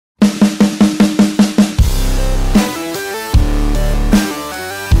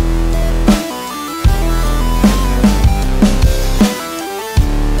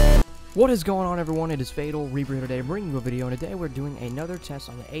What is going on, everyone? It is Fatal Reaper here today, bringing you a video, and today we're doing another test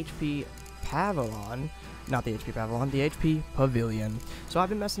on the HP Pavilion, not the HP Pavilion, the HP Pavilion. So I've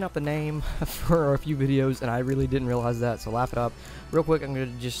been messing up the name for a few videos, and I really didn't realize that, so laugh it up. Real quick, I'm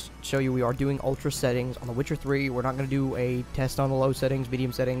going to just show you we are doing ultra settings on the Witcher 3. We're not going to do a test on the low settings,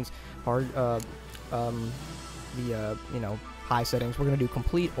 medium settings, hard, high settings. We're going to do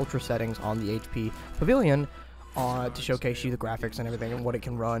complete ultra settings on the HP Pavilion to showcase you the graphics and everything and what it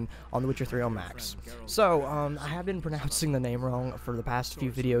can run on the Witcher 3 on Max. So, I have been pronouncing the name wrong for the past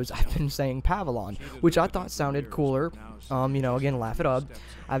few videos. I've been saying Pavilion, which I thought sounded cooler. Again, laugh it up.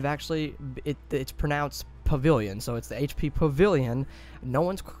 It's pronounced Pavilion, so it's the HP Pavilion. No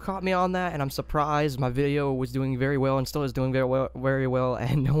one's caught me on that, and I'm surprised. My video was doing very well and still is doing very well,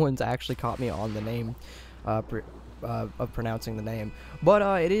 and no one's actually caught me on the name of pronouncing the name. But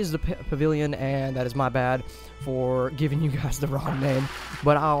it is the Pavilion, and that is my bad for giving you guys the wrong name.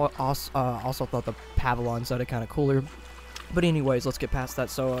 But I also thought the Pavilion sounded kind of cooler. But anyways, let's get past that.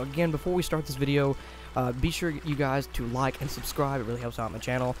 So again, before we start this video, be sure you guys to like and subscribe. It really helps out my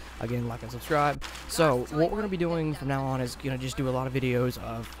channel. Again, like and subscribe. So what we're going to be doing from now on is going to just do a lot of videos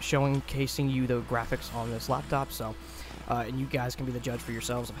of showcasing you the graphics on this laptop. So and you guys can be the judge for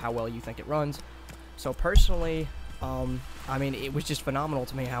yourselves of how well you think it runs. So personally, I mean, it was just phenomenal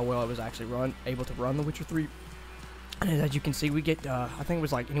to me how well it was actually able to run the Witcher 3. And as you can see, we get, I think it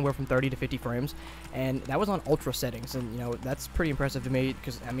was like anywhere from 30 to 50 frames, and that was on ultra settings, and that's pretty impressive to me,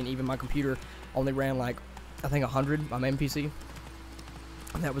 because I mean, even my computer only ran like, I think 100 on my PC,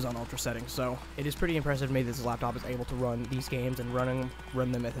 and that was on ultra settings. So it is pretty impressive to me that this laptop is able to run these games and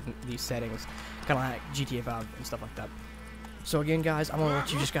run them at these settings, kind of like GTA 5 and stuff like that. So again, guys, I'm going to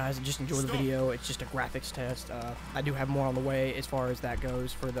let you just enjoy the video. It's just a graphics test. I do have more on the way as far as that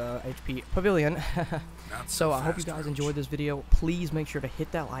goes for the HP Pavilion. So I hope you guys enjoyed this video. Please make sure to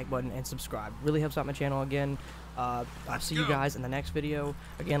hit that like button and subscribe. Really helps out my channel. Again, I'll see you guys in the next video.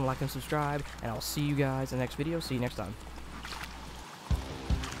 Again, like and subscribe, and I'll see you guys in the next video. See you next time.